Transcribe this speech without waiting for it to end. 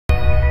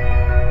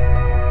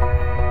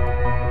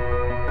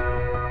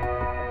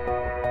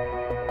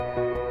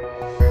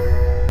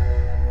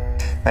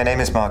My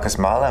name is Markus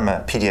Mahl. I'm a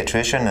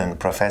pediatrician and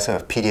professor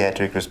of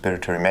pediatric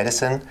respiratory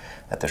medicine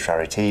at the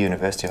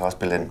Charité-University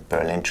Hospital in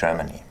Berlin,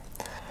 Germany.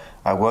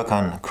 I work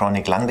on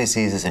chronic lung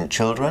diseases in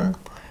children,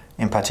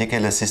 in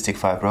particular cystic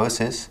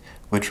fibrosis,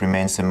 which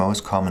remains the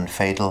most common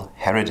fatal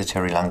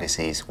hereditary lung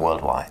disease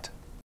worldwide.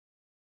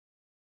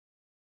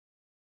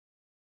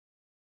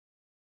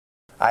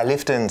 I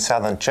lived in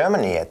southern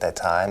Germany at that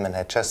time and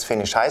had just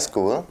finished high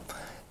school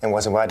and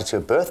was invited to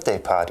a birthday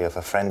party of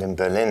a friend in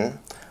Berlin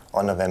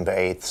on November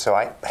 8th. So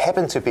I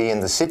happened to be in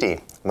the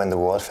city when the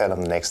wall fell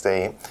on the next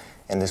day,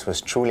 and this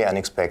was truly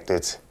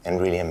unexpected and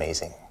really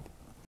amazing.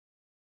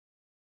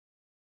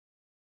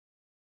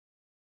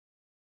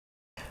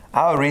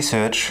 Our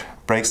research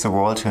breaks the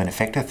wall to an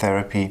effective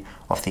therapy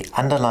of the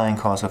underlying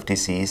cause of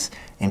disease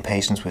in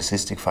patients with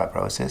cystic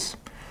fibrosis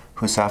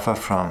who suffer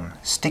from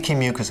sticky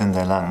mucus in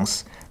their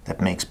lungs that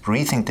makes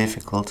breathing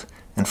difficult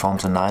and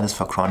forms a nidus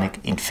for chronic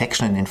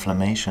infection and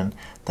inflammation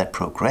that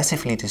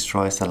progressively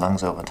destroys the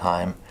lungs over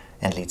time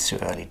and leads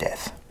to early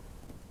death.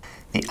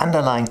 The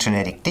underlying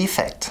genetic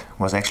defect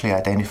was actually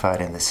identified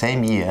in the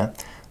same year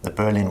the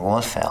Berlin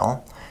Wall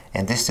fell,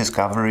 and this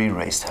discovery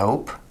raised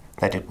hope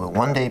that it will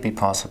one day be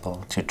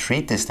possible to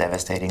treat this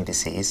devastating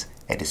disease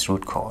at its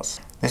root cause.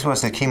 This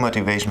was the key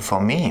motivation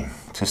for me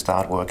to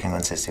start working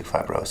on cystic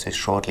fibrosis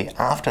shortly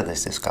after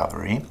this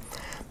discovery.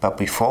 But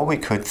before we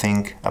could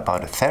think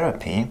about a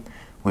therapy,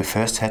 we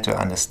first had to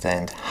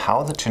understand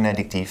how the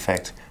genetic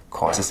defect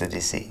causes the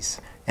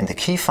disease. And the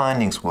key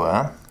findings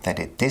were that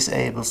it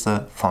disables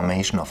the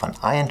formation of an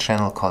ion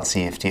channel called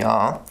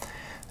CFTR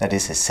that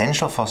is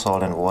essential for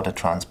salt and water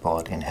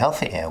transport in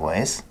healthy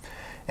airways,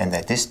 and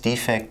that this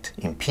defect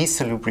impedes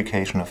the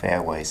lubrication of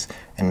airways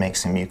and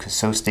makes the mucus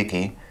so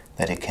sticky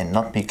that it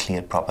cannot be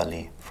cleared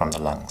properly from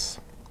the lungs.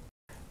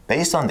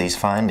 Based on these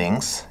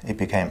findings, it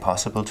became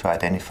possible to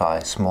identify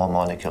small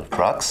molecule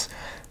drugs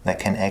that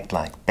can act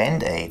like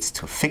band-aids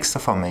to fix the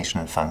formation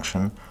and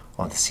function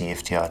of the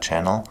CFTR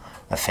channel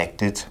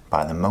affected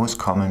by the most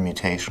common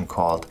mutation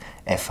called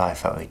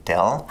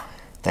F508del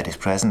that is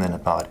present in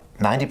about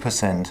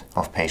 90%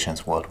 of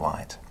patients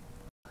worldwide.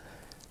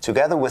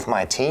 Together with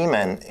my team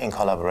and in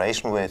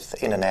collaboration with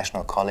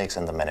international colleagues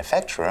and the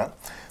manufacturer,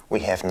 we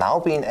have now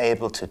been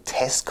able to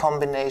test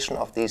combination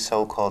of these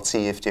so-called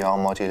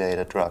CFTR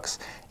modulator drugs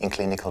in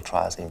clinical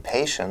trials in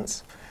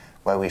patients,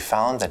 where we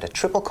found that a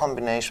triple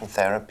combination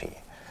therapy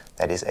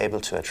that is able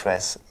to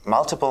address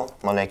multiple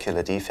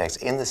molecular defects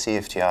in the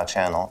CFTR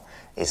channel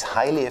is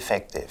highly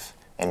effective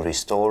in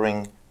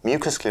restoring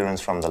mucus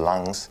clearance from the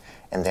lungs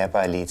and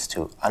thereby leads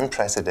to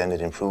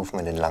unprecedented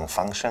improvement in lung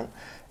function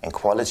and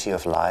quality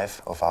of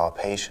life of our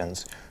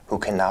patients who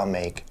can now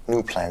make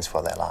new plans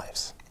for their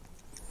lives.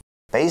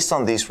 Based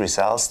on these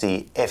results,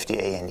 the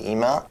FDA and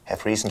EMA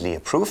have recently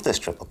approved this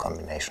triple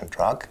combination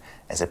drug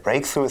as a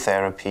breakthrough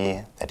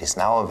therapy that is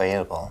now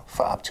available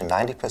for up to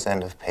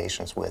 90% of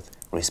patients with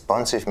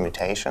responsive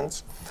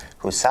mutations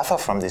who suffer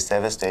from this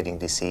devastating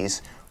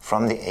disease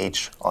from the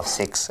age of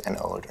 6 and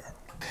older.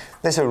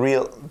 This is a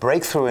real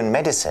breakthrough in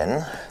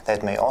medicine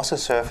that may also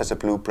serve as a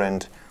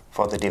blueprint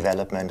for the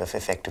development of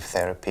effective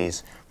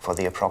therapies for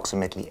the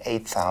approximately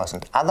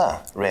 8,000 other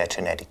rare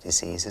genetic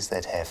diseases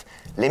that have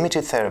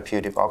limited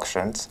therapeutic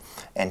options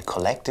and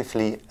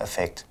collectively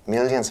affect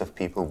millions of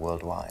people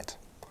worldwide.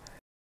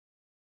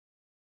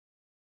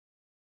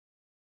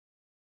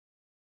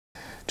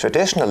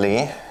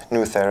 Traditionally,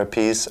 new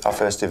therapies are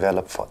first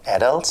developed for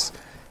adults,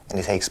 and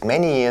it takes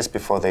many years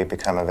before they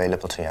become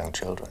available to young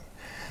children.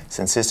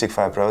 Since cystic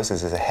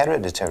fibrosis is a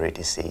hereditary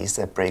disease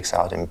that breaks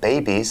out in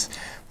babies,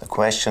 the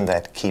question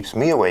that keeps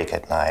me awake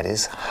at night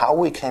is how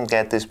we can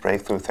get this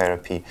breakthrough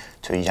therapy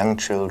to young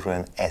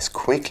children as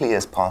quickly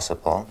as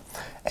possible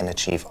and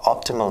achieve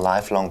optimal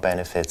lifelong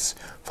benefits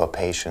for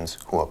patients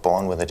who are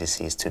born with the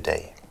disease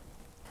today.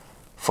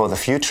 For the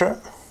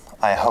future,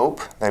 I hope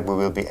that we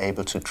will be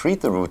able to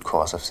treat the root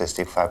cause of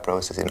cystic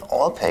fibrosis in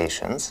all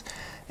patients,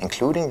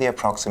 including the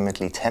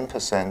approximately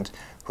 10%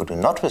 who do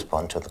not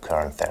respond to the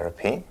current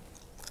therapy.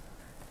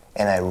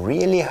 And I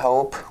really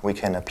hope we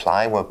can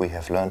apply what we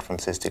have learned from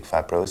cystic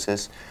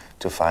fibrosis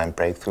to find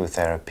breakthrough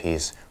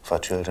therapies for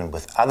children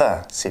with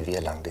other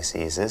severe lung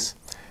diseases.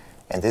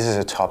 And this is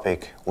a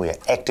topic we are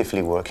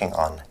actively working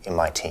on in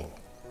my team.